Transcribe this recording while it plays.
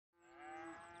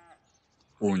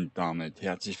Und damit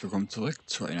herzlich willkommen zurück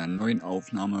zu einer neuen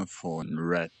Aufnahme von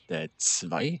Red Dead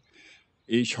 2.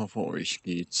 Ich hoffe, euch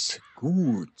geht's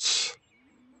gut.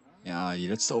 Ja, die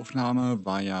letzte Aufnahme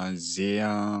war ja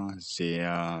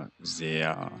sehr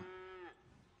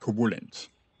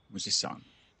turbulent, muss ich sagen.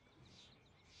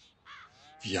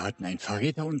 Wir hatten einen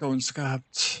Verräter unter uns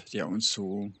gehabt, der uns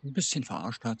so ein bisschen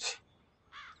verarscht hat.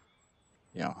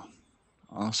 Ja,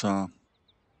 Arthur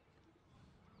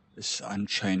ist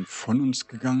anscheinend von uns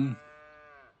gegangen.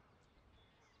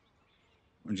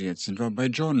 Und jetzt sind wir bei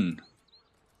John.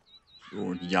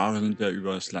 So, die Jahre sind ja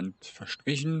über das Land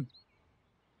verstrichen.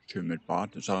 Schön mit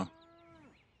Bart ist er.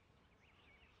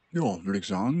 Ja, würde ich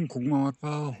sagen, gucken wir mal, was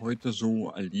wir heute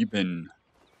so erleben.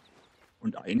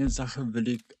 Und eine Sache will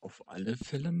ich auf alle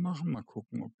Fälle machen. Mal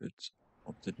gucken,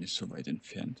 ob das nicht so weit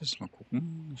entfernt ist. Mal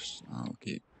gucken.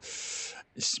 Okay.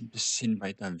 Ist ein bisschen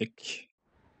weiter weg.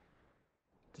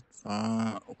 Das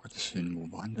war, oh Gottes Willen,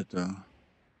 wo war denn das da?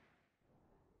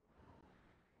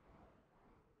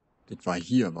 Das war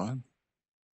hier, wa?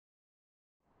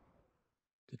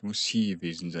 Das muss hier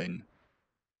gewesen sein.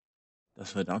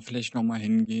 Dass wir da vielleicht nochmal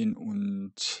hingehen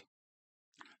und...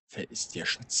 Vielleicht ist der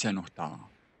Schatz ja noch da.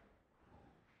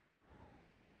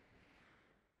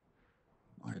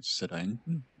 Ah, jetzt ist er da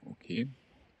hinten. Okay.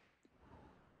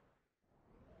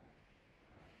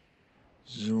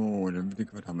 So, dann will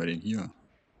ich, was haben wir denn hier?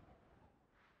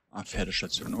 Ah,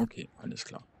 Pferdestation. Okay, alles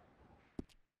klar.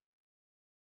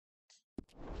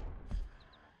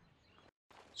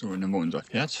 So, nehmen wir unser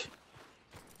Pferd.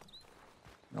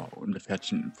 Ja, und das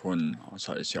Pferdchen von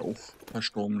Asa ist ja auch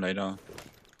verstorben, leider.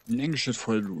 Ein englisches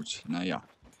Vollblut. Naja.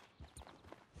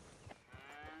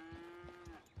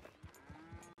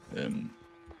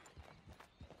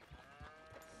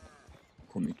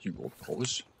 Komme ich hier überhaupt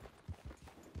raus?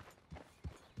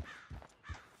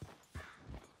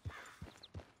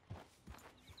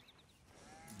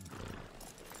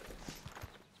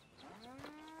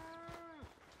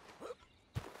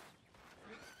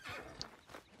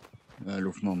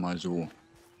 Laufen wir mal so.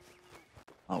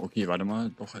 Ah, okay, warte mal.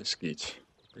 Doch, es geht.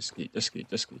 Es geht.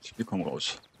 Wir kommen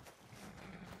raus.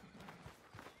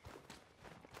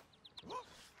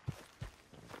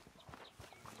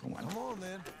 Komm an.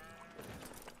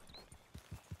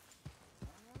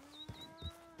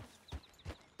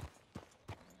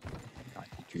 Ja,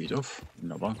 die Tür geht auf.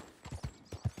 Wunderbar.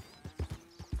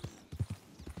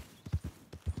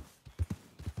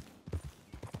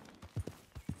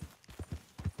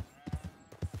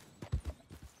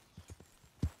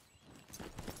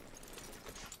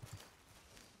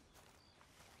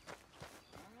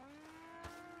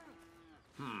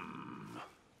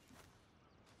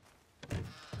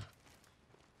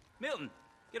 Milton,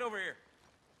 get over here.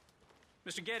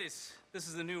 Mr. Geddes, this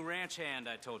is the new ranch hand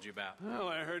I told you about. Well,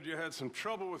 I heard you had some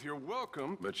trouble with your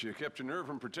welcome, but you kept your nerve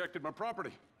and protected my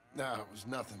property. No, it was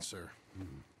nothing, sir.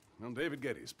 Well, David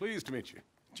Geddes, pleased to meet you.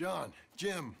 John,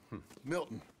 Jim,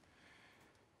 Milton.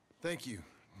 Thank you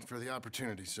for the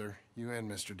opportunity, sir. You and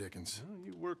Mr. Dickens. Well,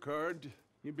 you work hard.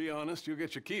 You be honest, you'll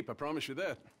get your keep, I promise you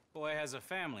that. Boy has a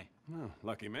family. Oh,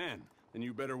 lucky man. Then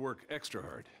you better work extra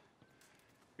hard.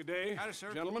 Good day, Howdy,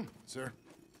 sir. gentlemen. Sir?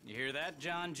 You hear that,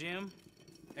 John, Jim?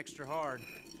 Extra hard.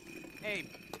 Hey,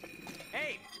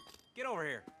 get over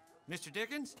here. Mr.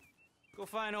 Dickens? Go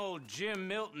find old Jim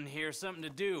Milton here something to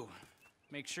do.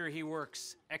 Make sure he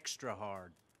works extra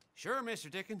hard. Sure, Mr.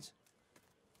 Dickens.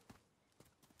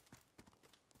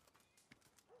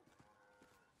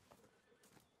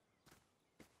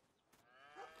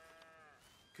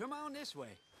 Come on this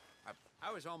way.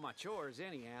 I was on my chores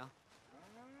anyhow.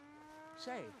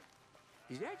 Say,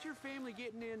 is that your family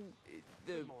getting in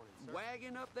the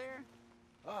wagon up there?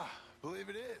 Ah, believe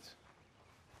it is.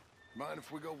 Mind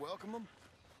if we go welcome them?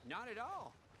 Not at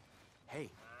all.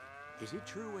 Hey, is it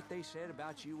true what they said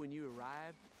about you when you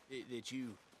arrived? That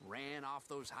you ran off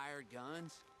those hired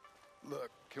guns? Look,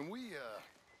 can we,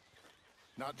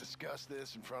 not discuss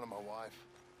this in front of my wife?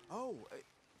 Oh,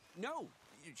 no,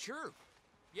 sure.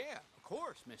 Yeah, of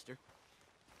course, mister.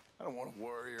 I don't want to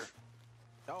worry her.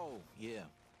 Oh, yeah.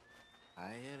 I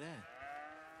hear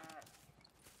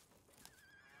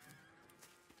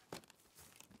that.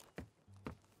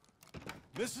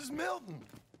 Mrs. Milton!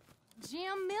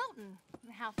 Jim Milton.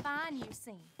 How fine you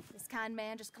seem. This kind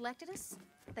man just collected us.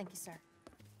 Thank you, sir.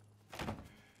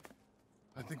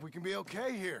 I think we can be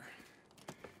okay here.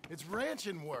 It's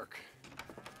ranching work.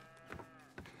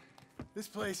 This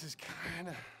place is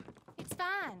kinda... It's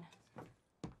fine.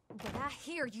 But I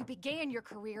hear you began your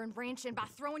career in ranching by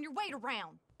throwing your weight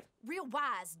around. Real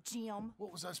wise, Jim.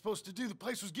 What was I supposed to do? The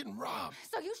place was getting robbed.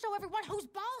 So you show everyone who's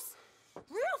boss?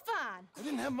 Real fine. I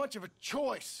didn't have much of a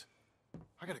choice.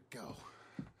 I gotta go.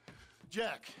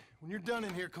 Jack, when you're done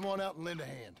in here, come on out and lend a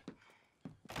hand.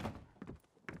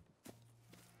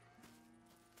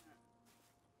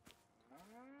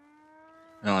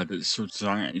 Ja, das ist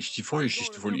sozusagen eigentlich die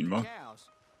Vorgeschichte von ihm, wa?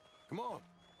 Come on,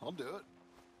 I'll do it.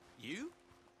 You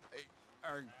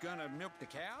are gonna milk the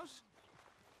cows?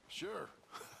 Sure.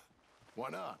 Why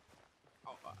not?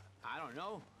 Oh, I don't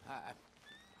know. I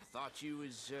thought you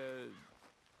was,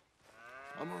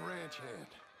 I'm a ranch hand.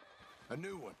 A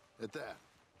new one, at that.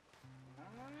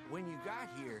 When you got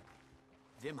here,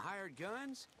 them hired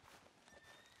guns?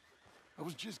 I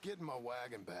was just getting my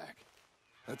wagon back.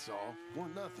 That's all.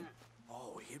 Weren't nothing.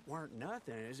 Oh, it weren't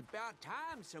nothing. It was about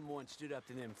time someone stood up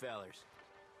to them fellers.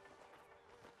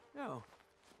 No.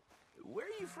 Where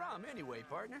are you from, anyway,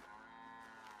 partner?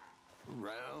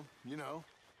 Around, you know.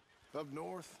 Up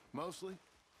north, mostly.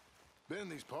 Been in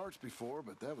these parts before,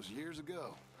 but that was years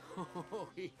ago. Oh,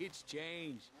 it's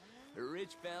changed. The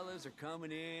rich fellas are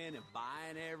coming in and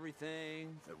buying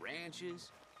everything, the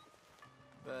ranches.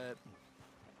 But,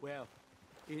 well,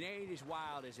 it ain't as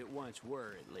wild as it once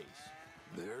were, at least.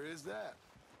 There is that.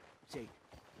 Say,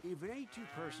 if it ain't too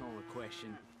personal a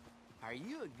question, are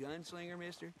you a gunslinger,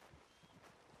 mister?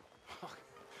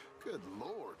 Good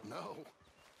Lord, no.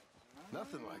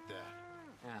 Nothing like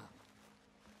that. Now,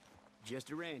 just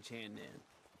a ranch hand, then.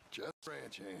 Just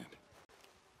ranch hand.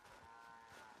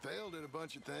 Failed at a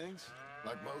bunch of things,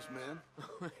 like most men.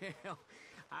 Well,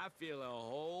 I feel a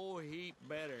whole heap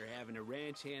better having a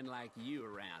ranch hand like you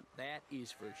around. That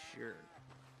is for sure.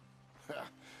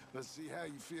 Let's see how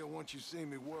you feel once you see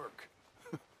me work.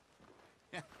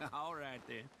 All right,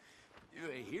 then.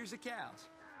 Here's the cows.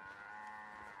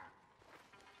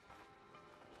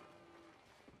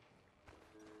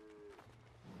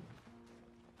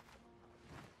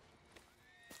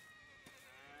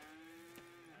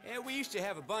 Yeah, we used to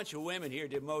have a bunch of women here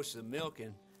did most of the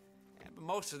milking. But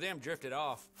most of them drifted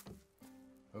off.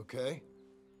 Okay.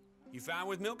 You fine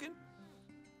with milking?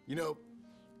 You know,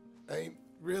 I ain't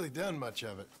really done much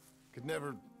of it. Could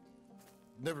never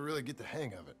really get the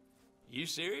hang of it. You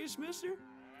serious, mister?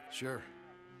 Sure.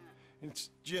 It's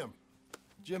Jim.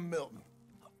 Jim Milton.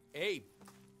 Hey,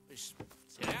 just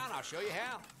sit down, I'll show you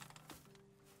how.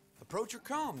 Approach her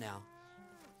calm now.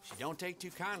 She don't take too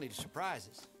kindly to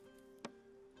surprises.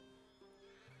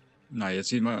 Na, jetzt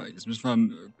sehen wir, jetzt müssen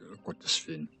wir, Gottes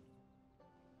Willen.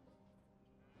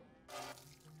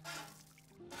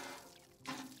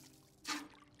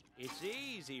 It's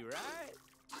easy, right?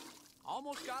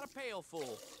 Almost got a pail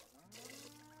full.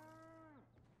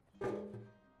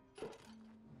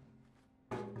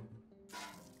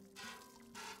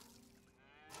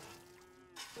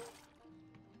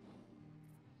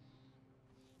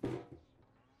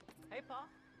 Hey, Pa.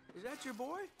 Is that your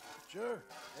boy? Sure.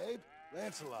 Abe,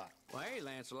 Lancelot. Well, hey,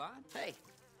 Lancelot. Hey.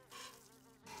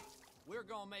 We're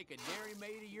gonna make a dairy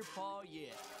maid of your paw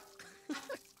yet.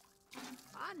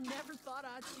 I never thought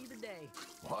I'd see the day.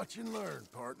 Watch and learn,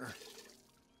 partner.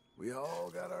 We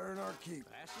all gotta earn our keep.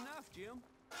 That's enough, Jim.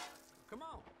 Come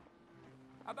on.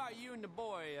 How about you and the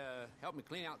boy help me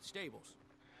clean out the stables?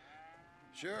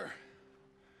 Sure.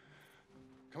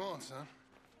 Come on, son.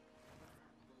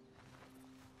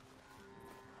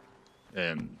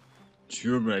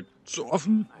 Tür bleibt so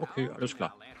offen. Okay, alles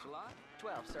klar. Lancelot.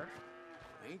 12, sir.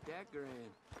 Ain't that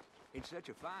grand? It's such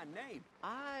a fine name.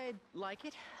 I like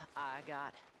it. I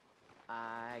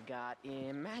got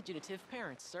imaginative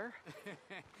parents, sir.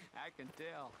 I can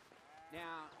tell.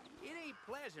 Now, it ain't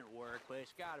pleasant work, but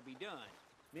it's gotta be done.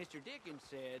 Mr. Dickens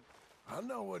said... I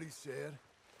know what he said.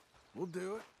 We'll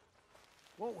do it.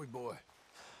 Won't we, boy?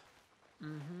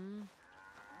 Mm-hmm.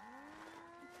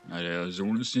 Na, der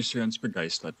Sohn ist nicht so ganz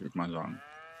begeistert, würde ich mal sagen.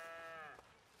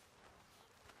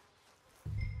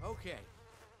 Okay.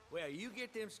 Well, you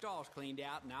get them stalls cleaned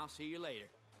out, and I'll see you later.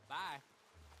 Bye.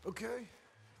 Okay.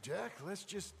 Jack, let's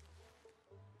just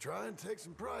try and take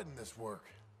some pride in this work,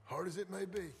 hard as it may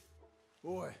be.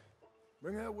 Boy,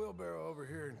 bring that wheelbarrow over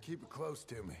here and keep it close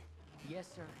to me. Yes,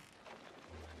 sir.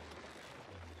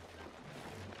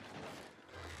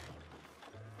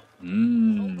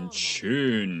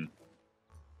 Schön.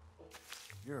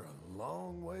 You're a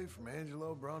long way from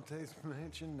Angelo Bronte's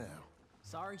mansion now.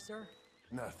 Sorry, sir.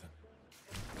 Nothing.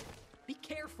 Be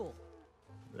careful.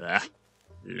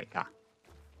 Lecker.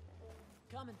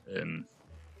 Coming.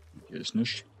 Hier ist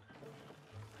nichts.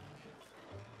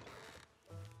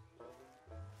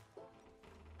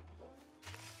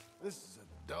 This is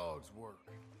a dog's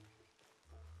work.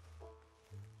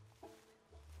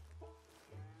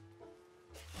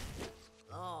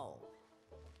 Oh.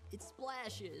 It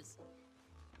splashes.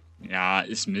 Ja,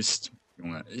 ist Mist.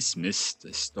 Junge, ist Mist.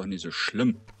 Ist doch nicht so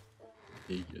schlimm.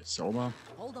 Okay, hier ist sauber.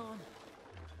 Hold on.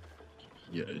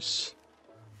 Hier ist...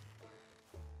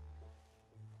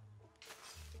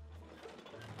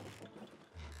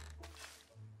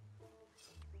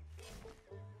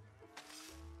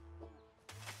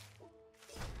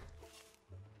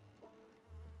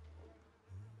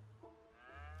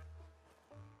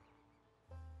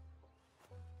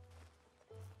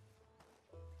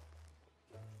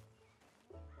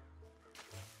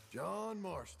 John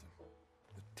Marston,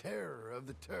 the terror of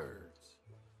the turds.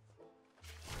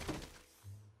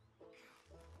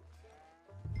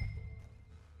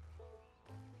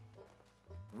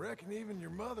 Reckon even your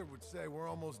mother would say we're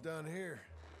almost done here.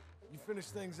 You finish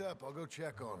things up, I'll go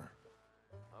check on her.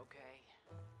 Okay.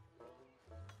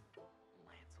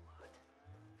 Lancelot.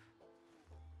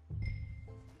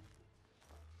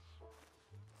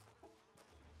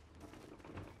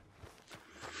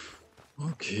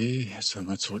 Okay, jetzt sollen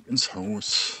wir zurück ins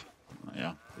Haus.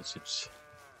 Naja, das gibt's.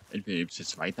 Entweder gibt es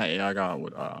jetzt weiter Ärger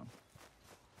oder...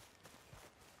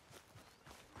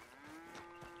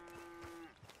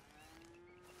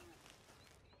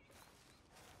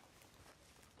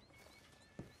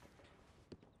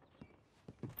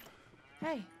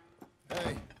 Hey,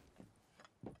 Hey,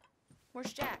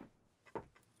 where's Jack?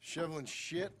 shoveling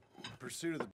shit in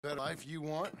pursuit of the better life you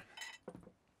want?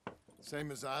 Same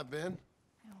as I've been?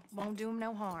 Won't do him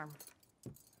no harm.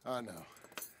 I know.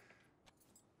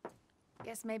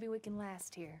 Guess maybe we can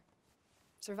last here.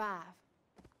 Survive.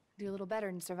 Do a little better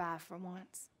than survive for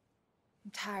once.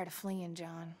 I'm tired of fleeing,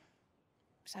 John.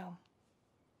 So,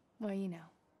 well, you know.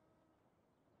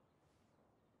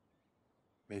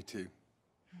 Me too.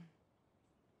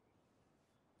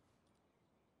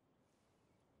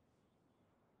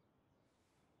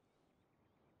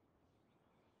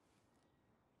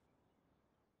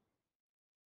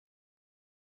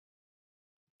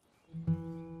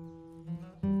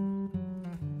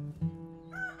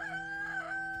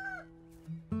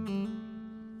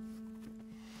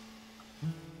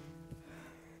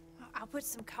 I'll put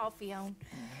some coffee on.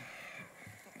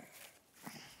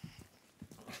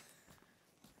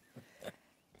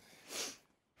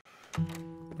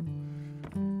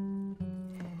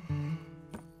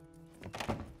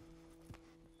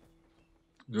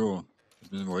 So,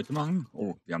 was müssen wir heute machen?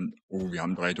 Oh, wir haben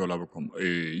 $3 bekommen.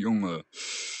 Ey, Junge.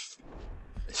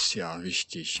 Ist ja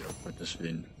richtig, oh Gottes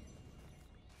Willen.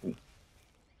 Oh.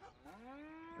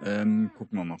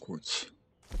 Gucken wir mal kurz.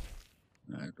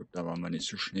 Ja, ich glaube, da waren wir nicht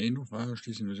so schnell genug. War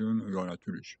schließlich Mission? Ja,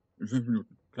 natürlich. In 5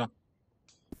 Minuten, klar.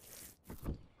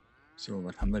 So,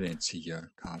 was haben wir denn jetzt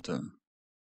hier? Karte.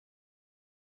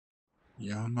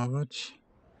 Hier haben wir was.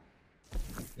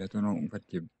 Hier hat doch noch irgendwas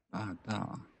Ah,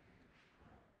 da.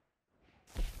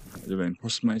 Also beim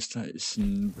Postmeister ist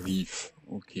ein Brief.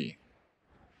 Okay.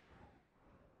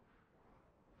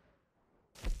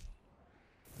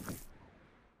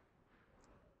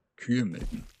 Kühe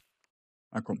melken.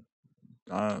 Ah, komm.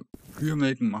 Da Kühe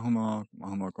melken machen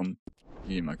wir, komm.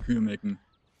 Gehen mal Kühe melken.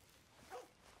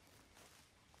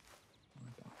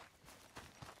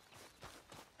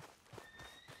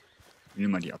 Ich nehme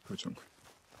mal die Abkürzung.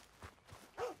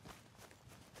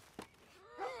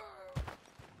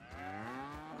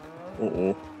 Oh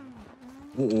oh.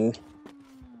 Oh oh.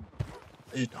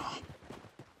 Alter.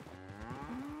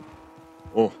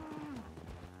 Oh.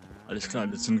 Alles klar,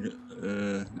 das sind,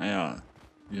 naja,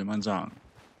 wie soll man sagen?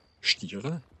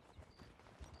 Stiere?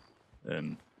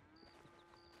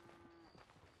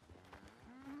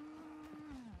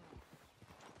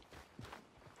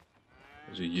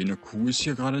 Also hier eine Kuh ist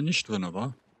hier gerade nicht drin,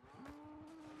 aber?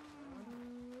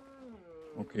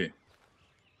 Okay.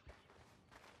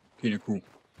 Keine Kuh.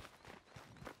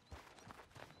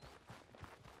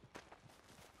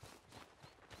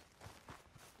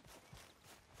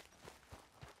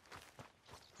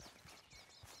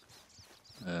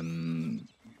 Gehen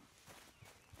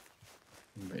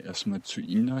wir erstmal zu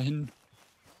ihnen dahin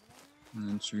und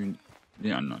dann zu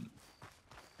den anderen.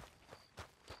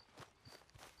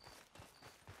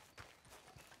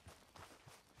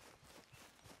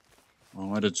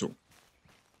 Machen wir das so.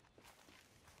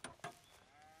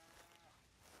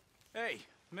 Hey,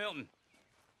 Milton.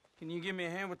 Can you give me a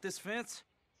hand with this fence?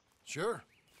 Sure.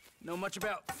 Know much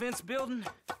about fence building?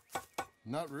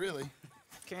 Not really.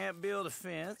 Can't build a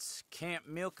fence, can't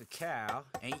milk a cow,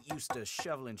 ain't used to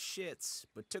shoveling shits,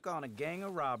 but took on a gang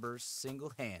of robbers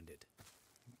single-handed.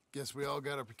 Guess we all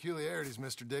got our peculiarities,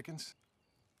 Mr. Dickens.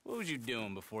 What was you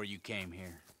doing before you came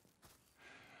here?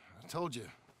 I told you.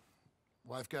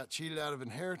 Wife got cheated out of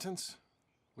inheritance.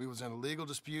 We was in a legal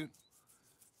dispute.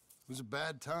 It was a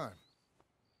bad time.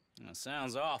 That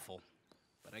sounds awful,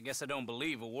 but I guess I don't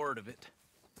believe a word of it.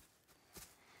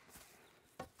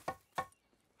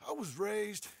 I was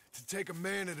raised to take a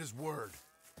man at his word,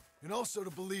 and also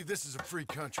to believe this is a free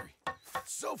country.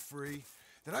 So free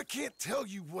that I can't tell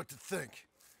you what to think.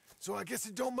 So I guess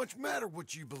it don't much matter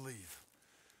what you believe.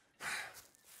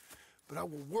 But I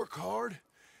will work hard,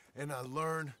 and I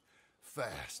learn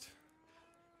fast.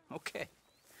 Okay.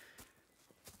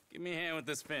 Give me a hand with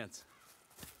this fence.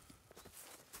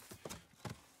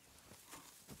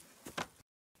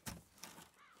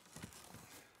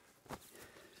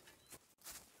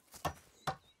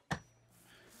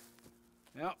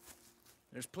 Yep.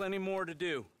 There's plenty more to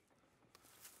do.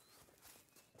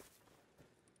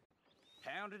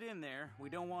 Pound it in there. We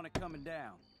don't want it coming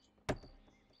down.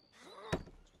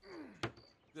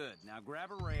 Good. Now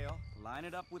grab a rail, line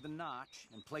it up with a notch,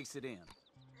 and place it in.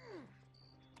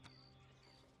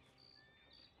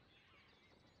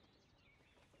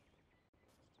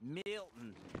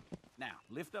 Milton. Now,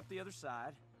 lift up the other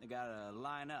side. They gotta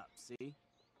line up, see?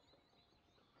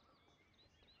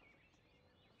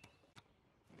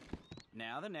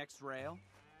 Now the next rail.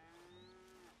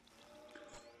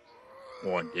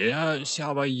 Oh, der ist ja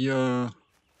aber hier.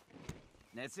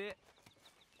 That's it.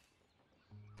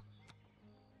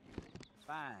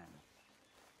 Fine.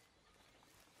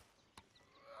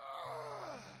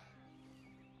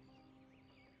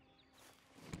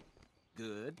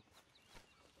 Good.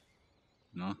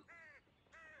 Na?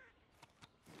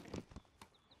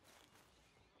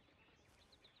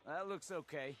 That looks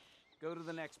okay. Go to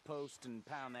the next post and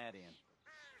pound that in.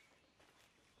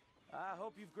 I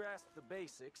hope you've grasped the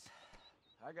basics.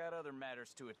 I got other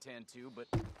matters to attend to, but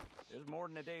there's more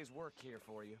than a day's work here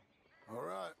for you. All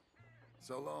right.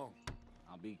 So long.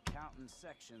 I'll be counting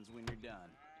sections when you're done.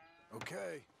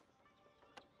 Okay.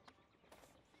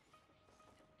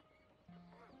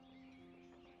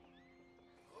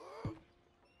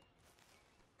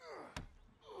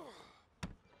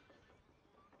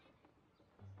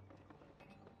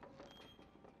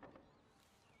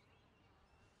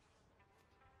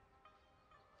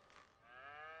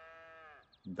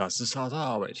 Das ist harte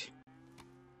Arbeit.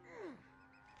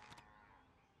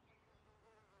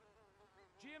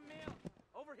 Jim Mill,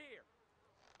 over here.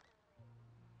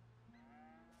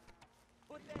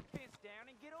 Put that fence down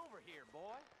and get over here,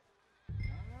 boy.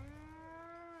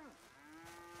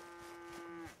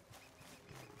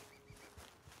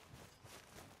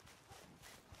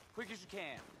 Quick as you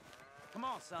can. Come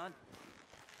on, son.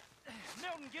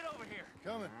 Milton, get over here.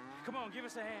 Coming. Come on, give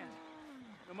us a hand.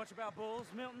 Know much about bulls,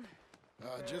 Milton?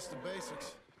 Just the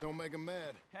basics. Don't make them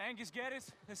mad. Angus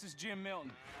Geddes, this is Jim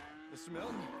Milton. Mr.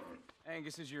 Milton,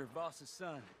 Angus is your boss's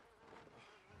son.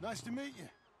 nice to meet you.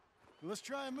 Let's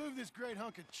try and move this great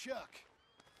hunk of chuck.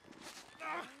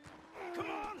 Come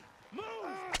on, move!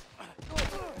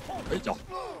 Alter.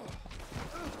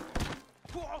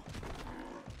 Whoa.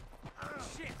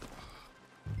 Shit!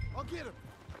 I'll get him.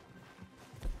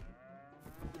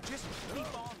 Just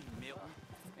keep on, Milton,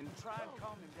 and try and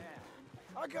calm him down.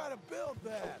 I gotta build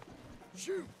that.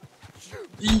 Shoot! Shoot!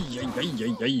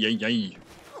 Eieieiei.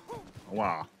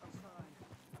 Aua.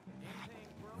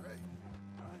 Great.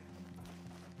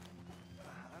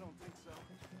 I don't think so.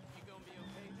 You gonna be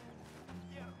okay?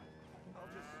 Yeah. I'll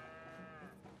just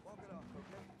walk it off,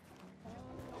 okay?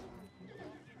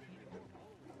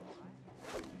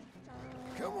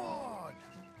 Come on!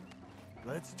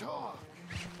 Let's talk.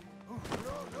 Oh,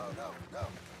 no.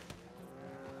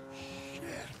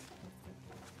 Shit.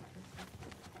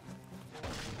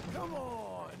 Come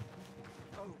on!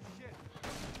 Oh, shit.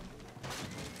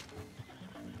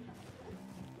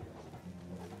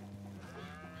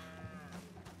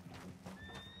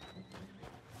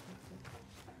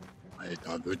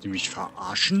 Alter, wollt ihr mich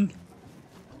verarschen?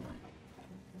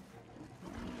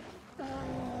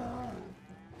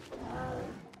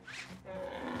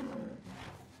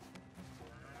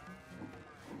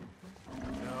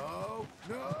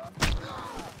 No.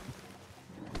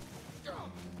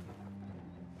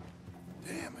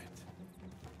 Damn it.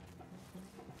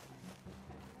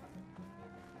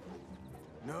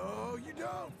 No, you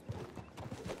don't.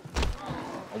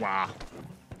 Aua.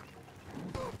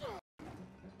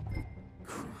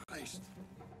 Christ.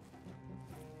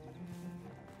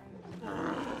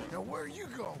 Now where are you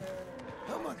going?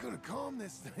 How am I gonna calm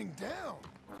this thing down?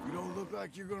 You don't look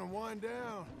like you're gonna wind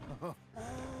down.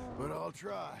 But I'll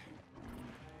try.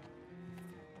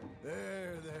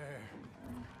 There.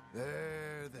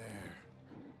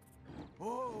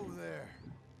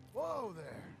 Whoa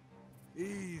there.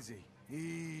 Easy.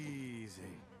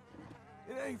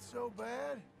 It ain't so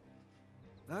bad.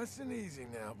 Nice and easy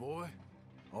now, boy.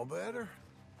 All better?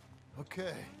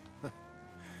 Okay.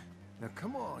 Now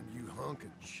come on, you hunk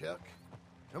of chuck.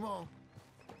 Come on.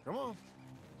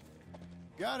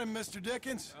 Got him, Mr.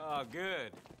 Dickens. Oh,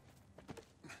 good.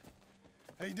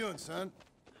 How you doing, son?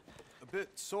 A bit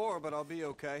sore, but I'll be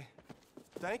okay.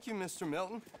 Thank you, Mr.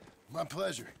 Milton. My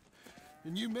pleasure.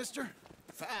 And you, mister?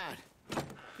 Fine.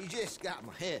 He just got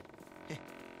my head.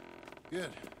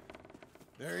 Good.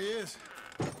 There he is.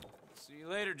 See you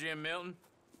later, Jim Milton.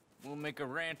 We'll make a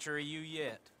rancher of you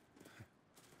yet.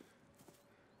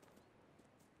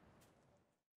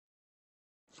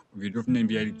 Und wir dürfen dann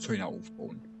wieder die Zäune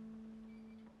aufbauen.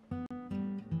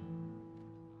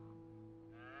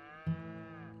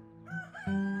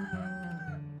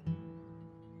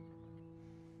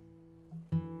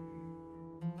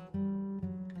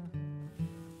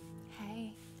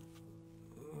 Hey.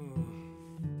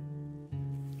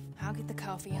 I'll get the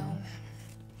coffee on.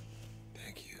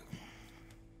 Thank you.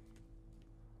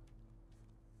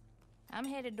 I'm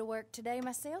headed to work today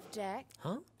myself, Jack.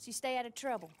 Huh? So you stay out of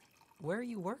trouble. Where are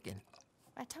you working?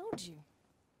 I told you.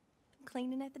 I'm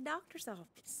cleaning at the doctor's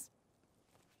office.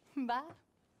 Bye.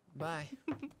 Bye.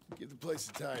 Get the place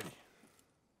tidy.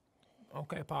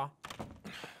 Okay, Pa.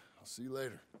 I'll see you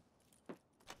later.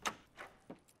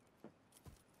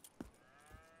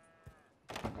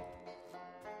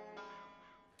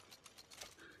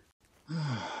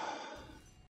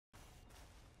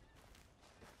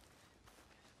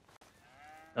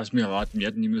 Lass mich raten, wir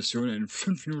hätten die Mission in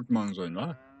 5 Minuten machen sollen,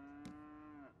 wa?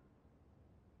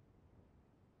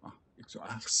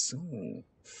 Ach so.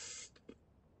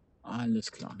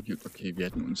 Alles klar. Gut, okay, wir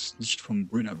hätten uns nicht vom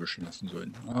Bullen erwischen lassen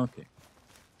sollen. Okay.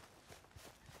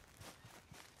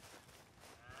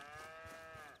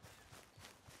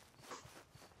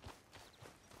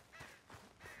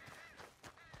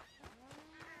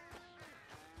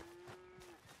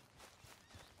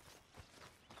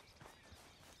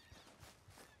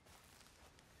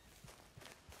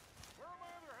 Where are my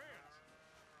other hands?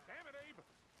 Damn it, Abe.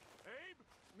 Abe,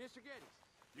 Mr. Geddes.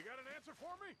 you got an answer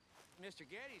for me? Mr.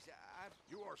 Geddes,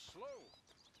 You are slow.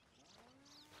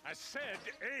 I said,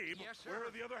 Abe, Yes, sir. where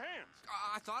are the other hands?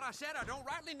 I thought I said I don't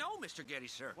rightly know, Mr.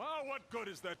 Geddes, sir. Well, what good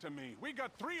is that to me? We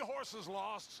got 3 horses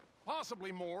lost,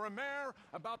 possibly more, a mare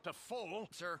about to foal,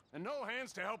 Sir. and no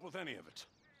hands to help with any of it.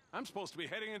 I'm supposed to be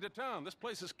heading into town. This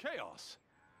place is chaos.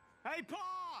 Hey,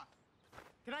 Pa!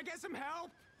 Can I get some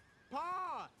help?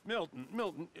 Pa!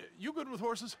 Milton, you good with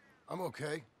horses? I'm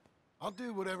okay. I'll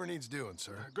do whatever needs doing,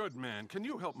 sir. Good man. Can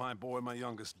you help my boy, my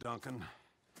youngest Duncan?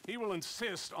 He will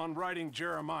insist on riding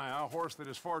Jeremiah, a horse that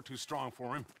is far too strong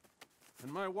for him.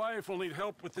 And my wife will need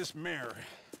help with this mare.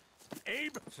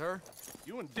 Abe? Sir?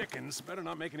 You and Dickens better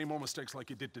not make any more mistakes like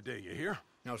you did today, you hear?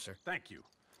 No, sir. Thank you.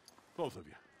 Both of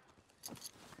you.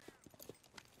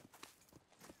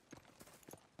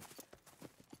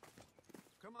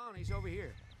 Come on, he's over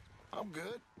here. I'm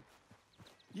good.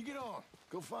 You get on.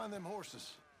 Go find them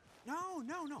horses. No.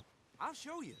 I'll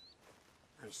show you.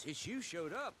 Since you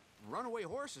showed up, runaway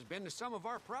horse has been to some of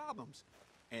our problems.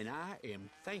 And I am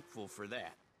thankful for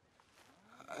that.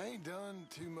 I ain't done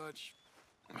too much.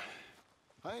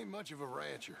 I ain't much of a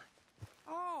rancher.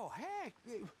 Oh, heck.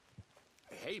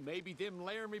 Hey, maybe them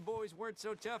Laramie boys weren't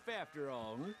so tough after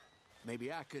all, hmm?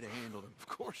 Maybe I could have handled them. Of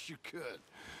course you could.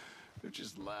 They're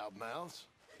just loudmouths.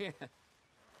 Yeah.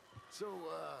 So,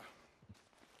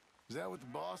 is that what the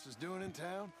boss is doing in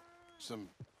town? Some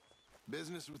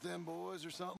business with them boys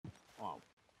or something? Oh,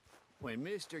 when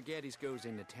Mr. Geddes goes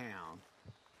into town,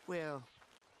 well,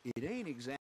 it ain't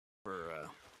exactly for,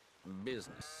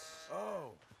 business.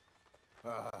 Oh.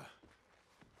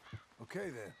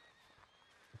 Okay then.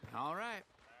 All right.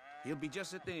 He'll be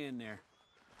just at the end there.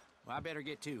 Well, I better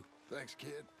get to. Thanks,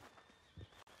 kid.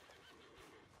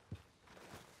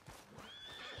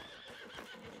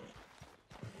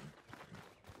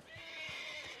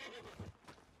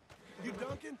 You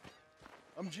Duncan?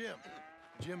 I'm Jim.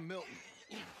 Jim Milton.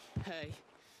 Hey.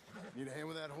 Need a hand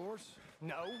with that horse?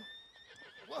 No?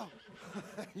 Whoa.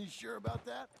 You sure about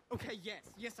that? Okay,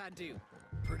 yes, I do.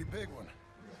 Pretty big one.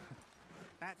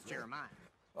 That's Jeremiah.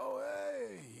 Oh,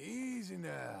 hey, easy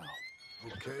now.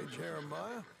 Okay,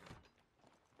 Jeremiah.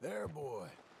 There, boy.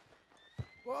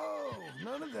 Whoa,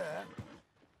 none of that.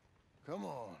 Come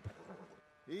on.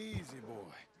 Easy,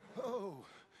 boy. Oh,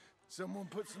 someone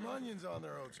put some onions on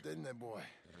their oats, didn't they, boy?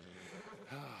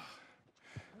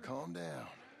 Calm down.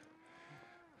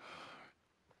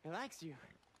 He likes you.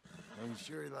 I ain't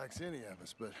sure he likes any of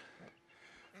us, but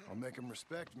I'll make him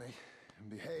respect me and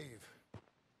behave.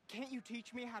 Can't you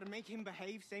teach me how to make him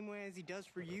behave same way as he does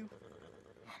for you?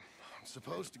 I'm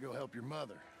supposed to go help your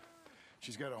mother.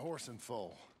 She's got a horse in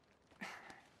foal.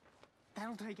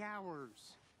 That'll take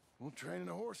hours. Well, training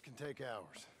a horse can take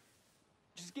hours.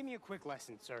 Just give me a quick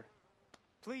lesson, sir.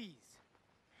 Please.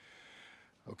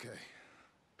 Okay.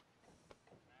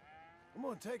 I'm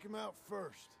gonna take him out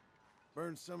first.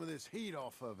 Burn some of this heat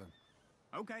off of him.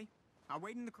 Okay, I'll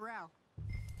wait in the corral.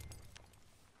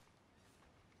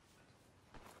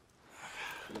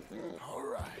 All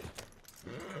right.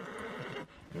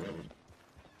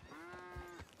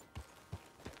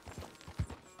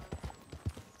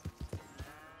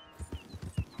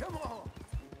 Come on.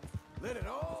 Let it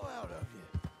all out of you.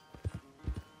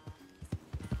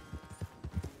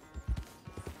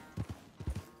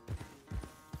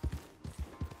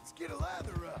 Let's get a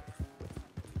lather up.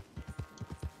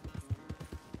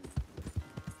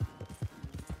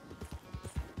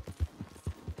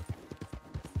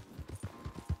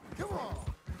 Come on.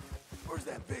 Where's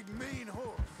that big mean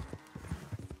horse?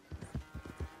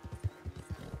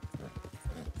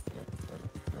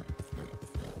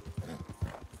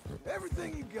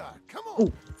 Everything you got. Come on.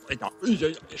 Oh, Alter. Ui,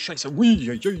 Scheiße. Ui,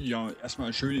 ui, ui, ja.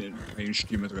 Erstmal schön in den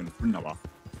Stimme drin. Wunderbar.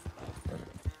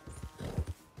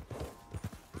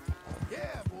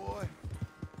 Yeah, boy.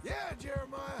 Yeah,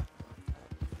 Jeremiah.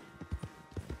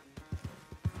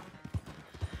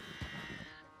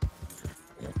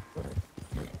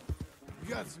 You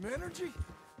got some energy?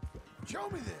 Show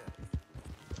me then.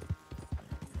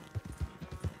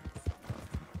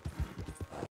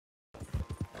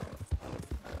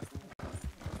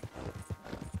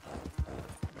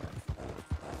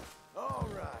 All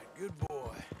right, good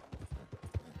boy.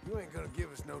 You ain't gonna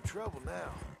give us no trouble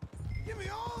now. Give me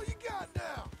all you got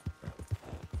now.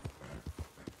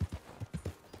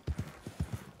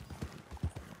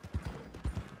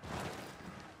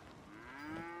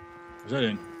 Wo ist er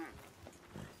denn?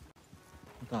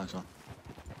 Da ist er.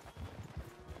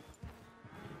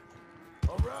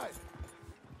 All right.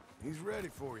 He's ready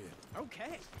for you.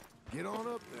 Okay. Get on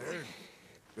up there.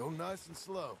 Go nice and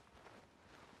slow.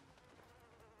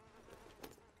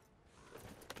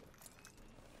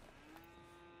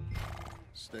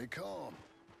 Stay calm.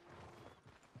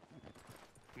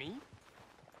 Me?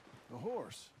 The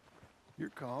horse. You're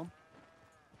calm.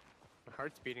 My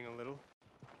heart's beating a little.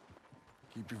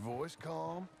 Keep your voice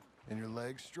calm and your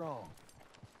legs strong.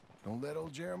 Don't let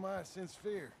old Jeremiah sense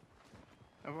fear.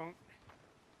 I won't.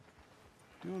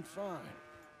 Doing fine.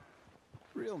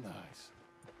 Real nice.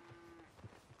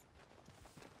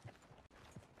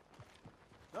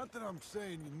 Not that I'm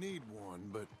saying you need one,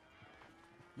 but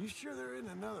you sure there isn't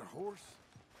another horse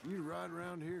for you to ride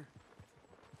around here?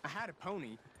 I had a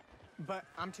pony, but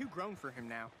I'm too grown for him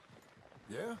now.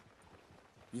 Yeah?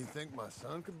 You think my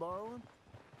son could borrow him?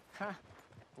 Huh.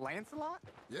 Lancelot?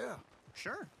 Yeah.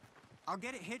 Sure. I'll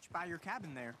get it hitched by your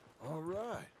cabin there. All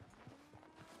right.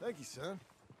 Thank you, son.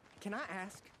 Can I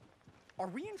ask, are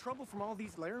we in trouble from all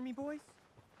these Laramie boys?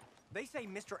 They say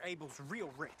Mr. Abel's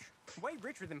real rich, way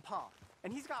richer than Pa,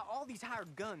 and he's got all these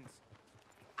hired guns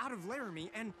out of Laramie,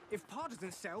 and if Pa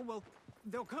doesn't sell, well,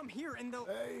 they'll come here and they'll...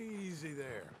 Easy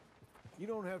there. You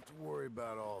don't have to worry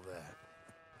about all that.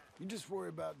 You just worry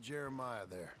about Jeremiah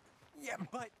there. Yeah,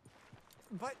 but...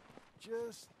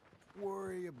 Just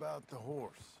worry about the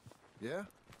horse. Yeah?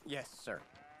 Yes, sir.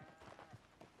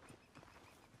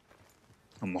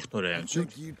 Dann macht er I den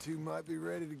think Zug. you two might be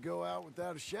ready to go out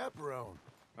without a chaperone.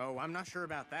 Oh, I'm not sure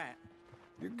about that.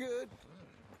 You're good.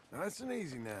 Nice and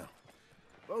easy now.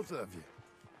 Both of you.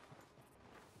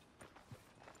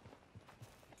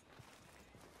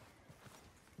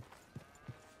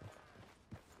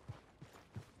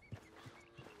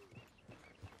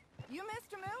 You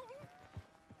Mr. Milton?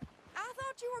 I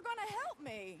thought you were gonna help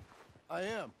me. I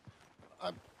am.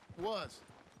 I was.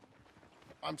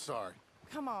 I'm sorry.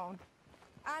 Come on.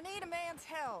 I need a man's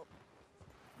help.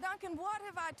 Duncan, what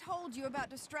have I told you about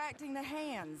distracting the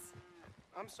hands?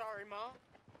 I'm sorry, Ma.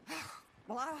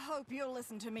 Well, I hope you'll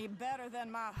listen to me better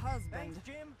than my husband. Thanks,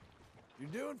 Jim. You're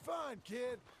doing fine,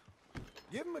 kid.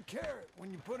 Give him a carrot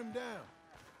when you put him down.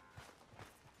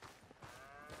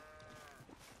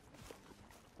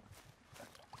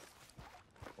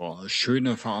 Oh,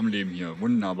 schöne Farmleben hier.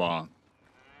 Wunderbar.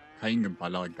 Kein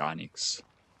Geballer, gar nichts.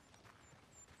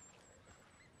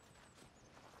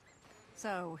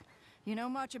 So, you know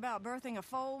much about birthing a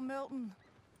foal, Milton?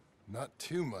 Not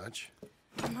too much.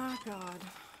 My God,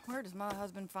 where does my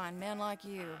husband find men like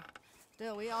you?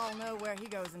 Still, we all know where he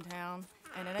goes in town,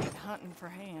 and it ain't hunting for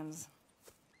hands.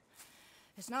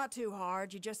 It's not too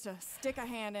hard. You just stick a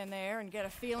hand in there and get a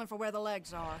feeling for where the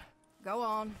legs are. Go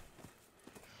on.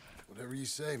 Whatever you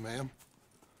say, ma'am.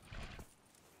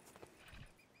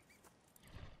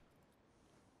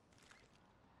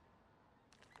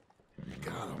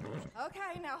 Got him.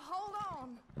 Okay, now hold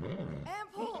on.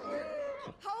 And pull.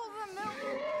 Hold them,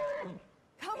 Milton.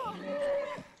 Come on.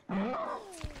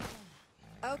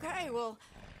 Okay, well,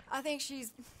 I think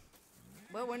she's...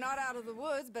 Well, we're not out of the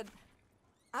woods, but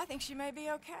I think she may be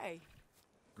okay.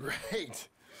 Great.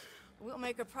 We'll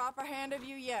make a proper hand of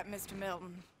you yet, Mr.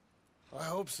 Milton. I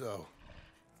hope so.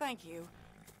 Thank you.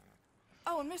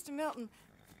 Oh, and Mr. Milton,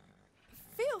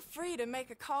 feel free to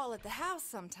make a call at the house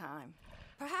sometime.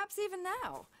 Perhaps even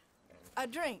now. A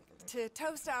drink to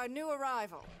toast our new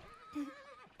arrival.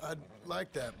 I'd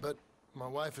like that, but my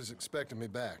wife is expecting me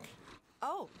back.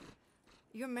 Oh,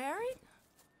 you're married?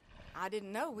 I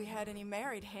didn't know we had any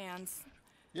married hands.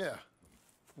 Yeah.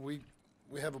 We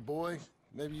have a boy.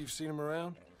 Maybe you've seen him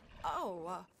around?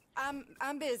 Oh,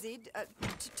 I'm busy.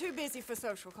 Too busy for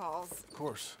social calls. Of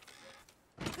course.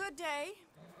 Good day,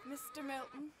 Mr.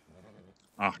 Milton.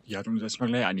 Ach, die hat uns erstmal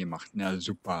gleich angemacht. Na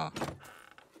super.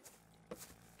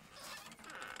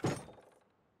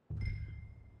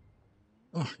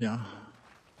 Ach ja.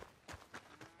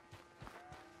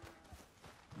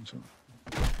 Also.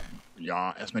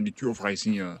 Ja, erstmal die Tür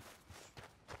aufreißen hier.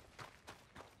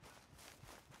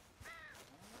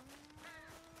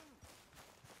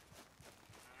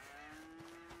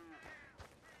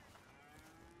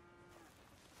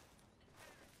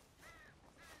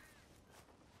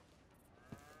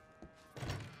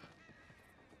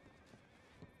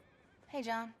 Hey,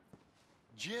 John.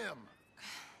 Jim.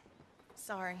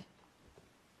 Sorry.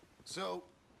 So,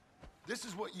 this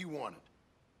is what you wanted.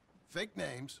 Fake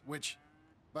names, which,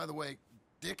 by the way,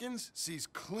 Dickens sees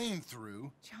clean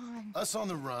through. John. Us on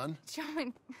the run.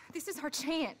 John, this is our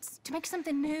chance to make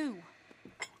something new.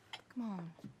 Come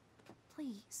on.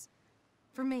 Please.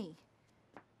 For me.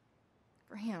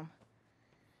 For him.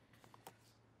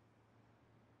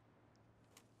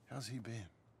 How's he been?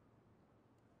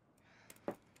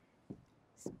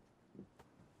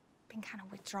 Been kind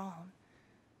of withdrawn.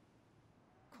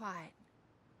 Quiet.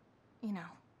 You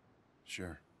know.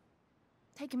 Sure.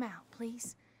 Take him out,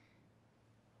 please.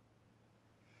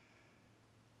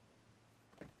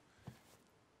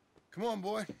 Come on,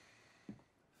 boy.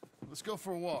 Let's go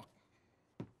for a walk.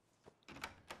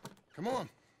 Come on.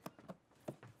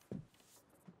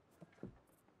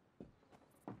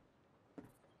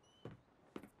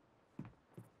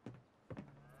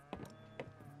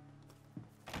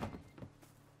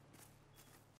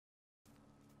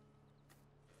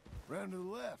 Round to the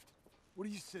left. What do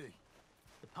you see?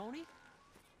 The pony?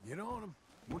 Get on him.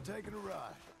 We're taking a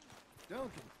ride.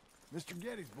 Duncan, Mr.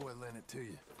 Getty's boy lent it to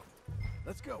you.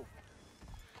 Let's go.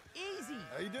 Easy.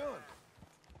 How you doing?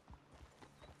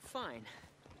 Fine.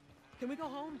 Can we go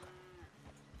home?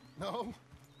 No.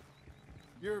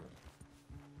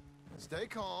 Stay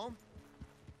calm.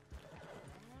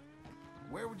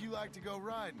 Where would you like to go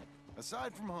riding,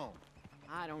 aside from home?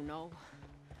 I don't know.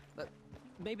 But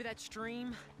maybe that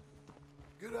stream?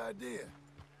 Good idea.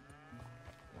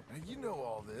 Now, you know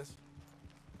all this.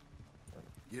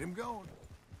 Get him going.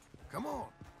 Come on.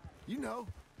 You know.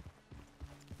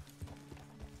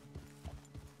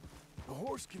 The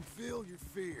horse can feel your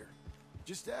fear.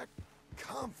 Just act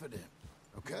confident,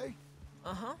 okay?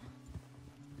 Uh-huh.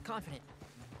 Confident.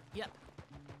 Yep.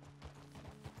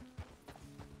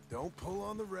 Don't pull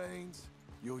on the reins.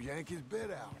 You'll yank his bit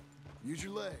out. Use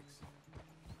your legs.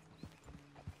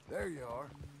 There you are.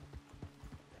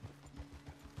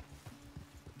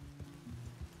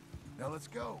 Now let's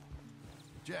go.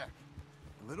 Jack,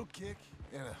 a little kick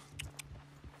and a...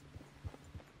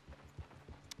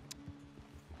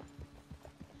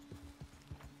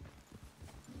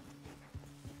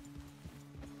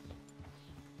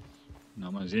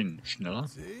 Na, mal sehen. Schneller?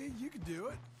 See, you can do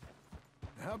it.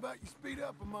 How about you speed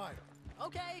up a mite?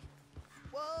 Okay.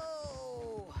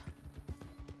 Whoa!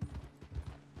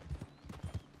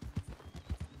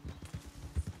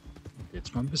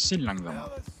 Jetzt mal ein bisschen Now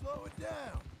langsamer. let's slow it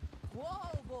down.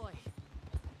 Whoa, boy!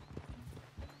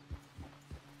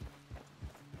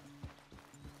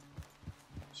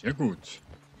 Sehr gut.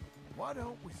 Why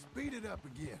don't we speed it up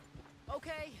again?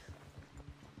 Okay.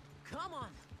 Come on.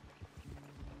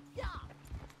 Yeah.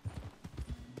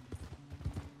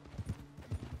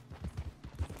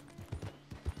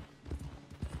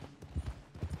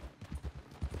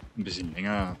 Ein bisschen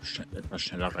länger, etwas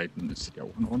schneller reiten ist ja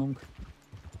auch in Ordnung.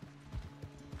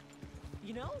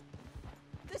 You know,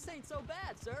 this ain't so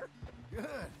bad, sir. Good.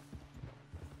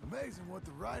 Amazing what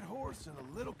the right horse and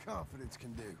a little confidence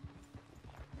can do.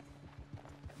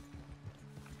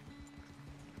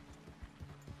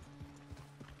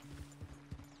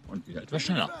 Und wieder etwas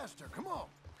schneller. Faster, come on.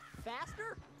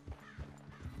 Faster?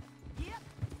 Yep.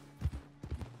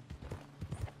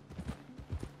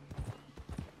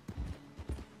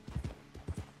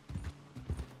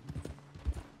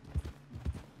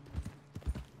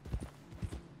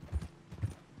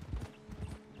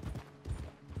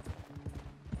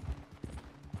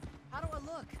 How do I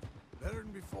look? Better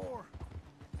than before.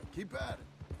 Keep at it.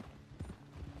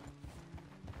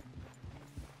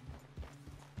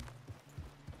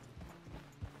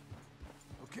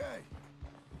 Okay,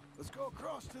 let's go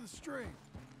across to the stream.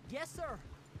 Yes, sir.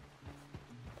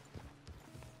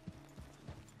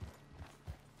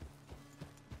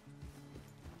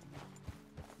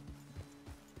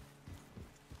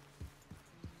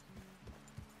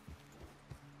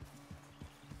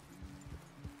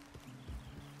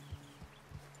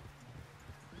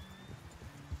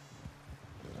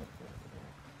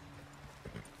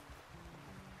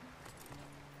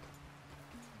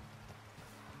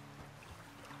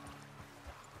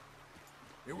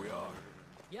 Here we are.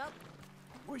 Yep,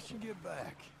 We should get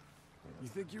back. You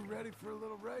think you're ready for a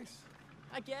little race?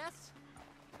 I guess.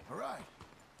 All right.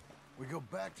 We go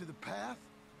back to the path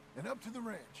and up to the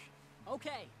ranch.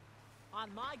 Okay,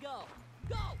 on my go.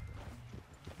 Go!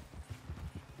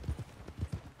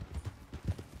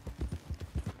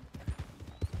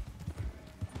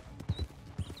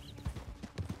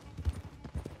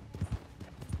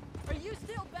 Are you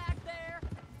still back there?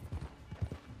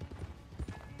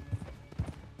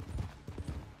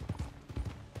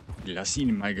 Lass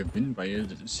ihn mal gewinnen, weil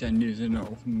das ist ja in dem Sinne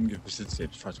auch ein gewisses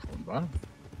Selbstvertrauen, wa?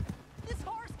 This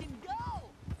horse can go!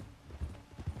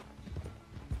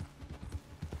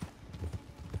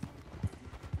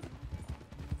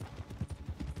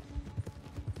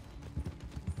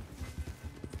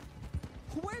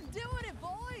 We're doing it,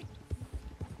 boy!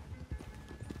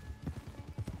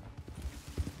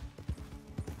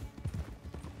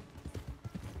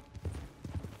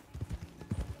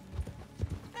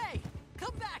 Hey,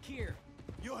 come back here!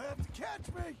 You'll have to catch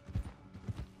me.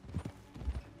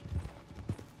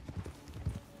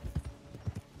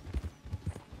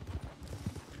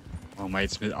 Machen wir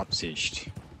jetzt mit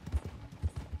Absicht.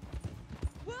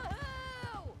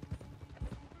 Woohoo!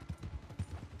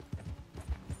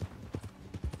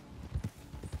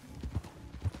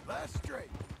 Last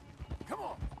straight. Come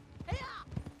on. Hey-ya!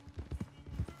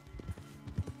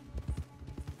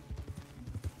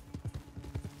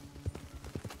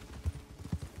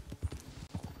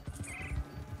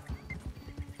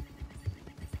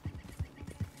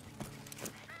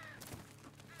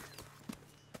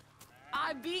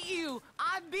 I beat you!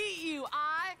 I beat you!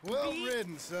 Well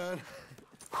ridden, son.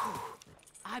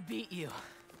 I beat you.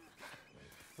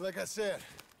 Like I said,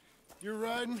 your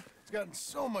riding, it's gotten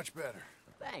so much better.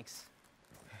 Thanks.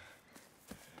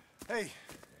 Hey,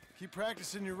 keep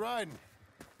practicing your riding.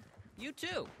 You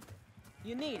too.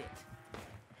 You need it.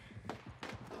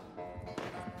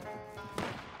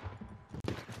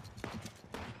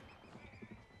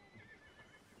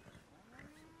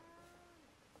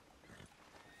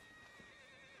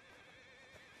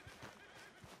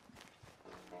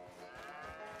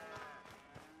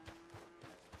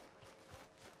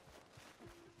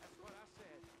 That's what I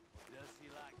said. Does he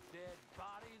like dead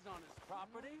bodies on his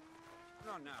property?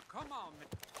 No, now, come on, man.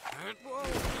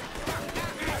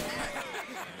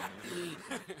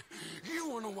 You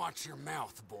want to watch your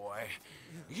mouth, boy.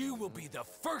 You will be the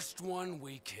first one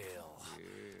we kill.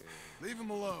 Leave him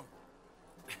alone.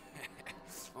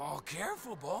 Oh,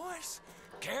 careful, boys.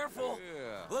 Careful.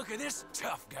 Look at this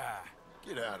tough guy.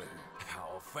 Get out of here.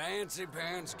 Oh, fancy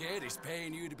pants Getty's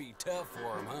paying you to be tough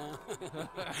for him, huh?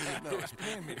 No, he's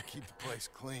paying me to keep the place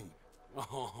clean.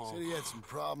 Oh. Said he had some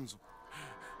problems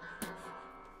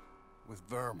with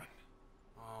vermin.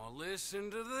 Oh, listen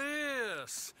to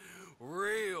this.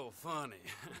 Real funny.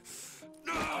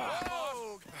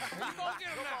 Oh,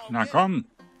 Na komm!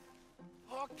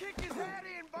 I'll kick his head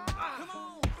in, boss. Come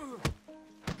on.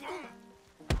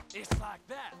 It's like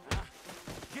that, huh?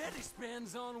 Getty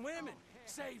spends on women,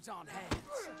 saves on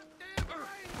hands. Damn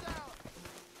brains out.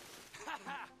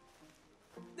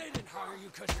 They didn't hire you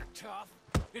because you're tough.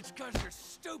 It's because you're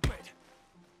stupid.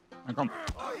 Na komm!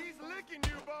 Oh, he's licking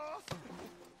you, boss.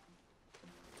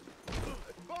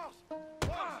 Boss,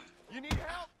 you need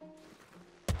help?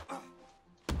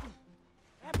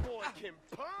 That boy can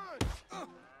punch.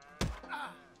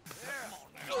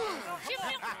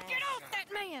 Get off that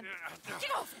man!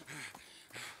 Get off him!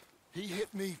 He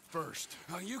hit me first.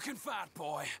 Oh, you can fight,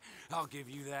 boy. I'll give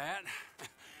you that.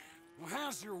 Well,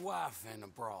 how's your wife in the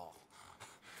brawl?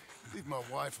 Leave my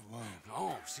wife alone.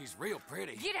 Oh, she's real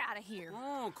pretty. Get out of here!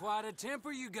 Oh, quite a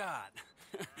temper you got.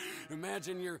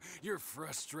 Imagine you're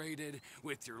frustrated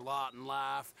with your lot in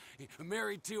life,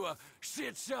 married to a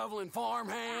shit-shoveling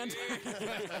farmhand.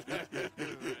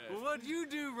 What'd you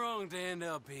do wrong to end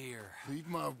up here? Leave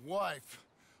my wife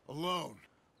alone.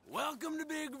 Welcome to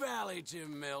Big Valley,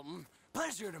 Jim Milton.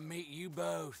 Pleasure to meet you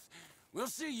both. We'll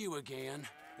see you again.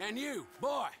 And you,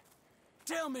 boy,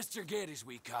 tell Mr. Geddes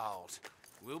we called.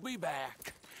 We'll be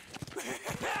back.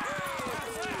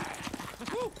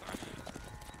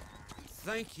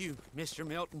 Thank you, Mr.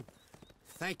 Milton.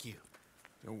 Thank you.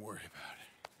 Don't worry about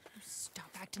it. Stop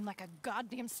acting like a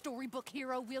goddamn storybook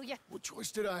hero, will ya? What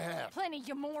choice did I have? Plenty,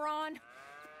 you moron.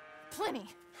 Plenty.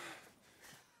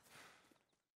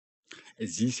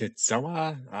 Sie ist jetzt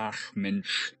sauer. Ach,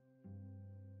 Mensch.